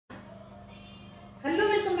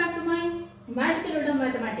magical world of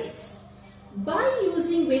mathematics. By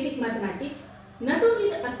using Vedic mathematics, not only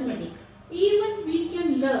the arithmetic, even we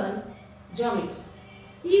can learn geometry.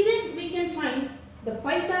 Even we can find the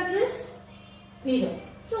Pythagoras Theorem.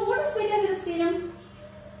 So what is Pythagoras Theorem?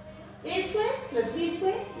 A square plus b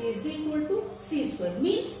square is equal to c square.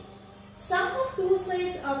 Means sum of two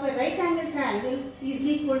sides of a right angle triangle is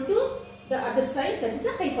equal to the other side, that is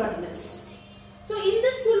a hypotenuse. So in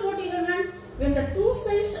the school what you have learned, when the two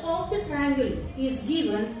sides of the triangle is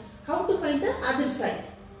given, how to find the other side,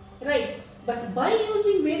 right? But by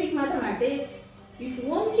using Vedic mathematics, if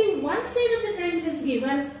only one side of the triangle is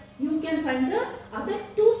given, you can find the other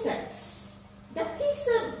two sides. That is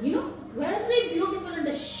a very beautiful and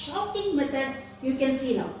a shocking method you can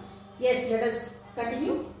see now. Yes, let us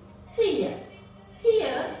continue. See here.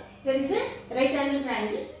 Here there is a right angle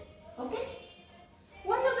triangle. Okay.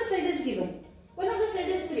 One of the side is given. One of the side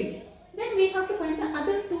is 3. Then we have to find the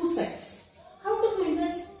other two sides. How to find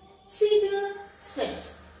this? See the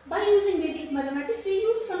steps. By using Vedic mathematics, we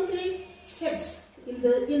use some 3 steps.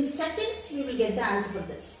 In seconds, we will get the answer for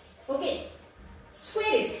this. Okay.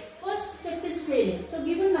 Square it. First step is squaring. So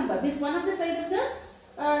given number. This one of the side of the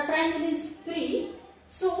triangle is 3.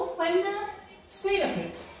 So find the square of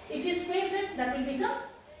it. If you square that, that will become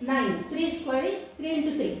 9. 3 squaring, 3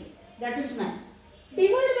 into 3. That is 9.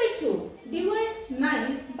 Divide by 2. Divide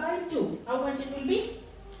 9 by 2. How much it will be?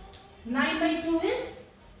 9 by 2 is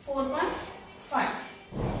 4.5.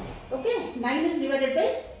 Okay. 9 is divided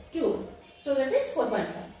by 2. So that is 4.5.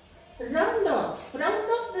 Round off.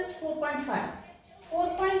 Round off this 4.5.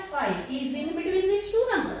 4.5 is in between which two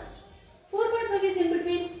numbers? 4.5 is in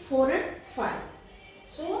between 4 and 5.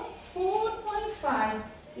 So 4.5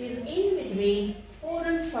 is in between 4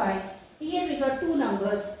 and 5. Here we got two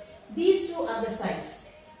numbers. These two are the sides.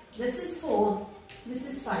 This is 4. This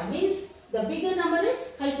is 5. Means the bigger number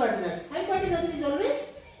is hypotenuse. Hypotenuse is always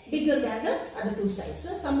bigger than the other two sides.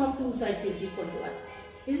 So sum of two sides is equal to 1.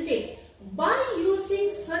 Isn't it? By using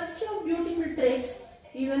such a beautiful tricks,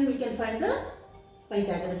 even we can find the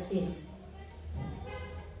Pythagoras theorem.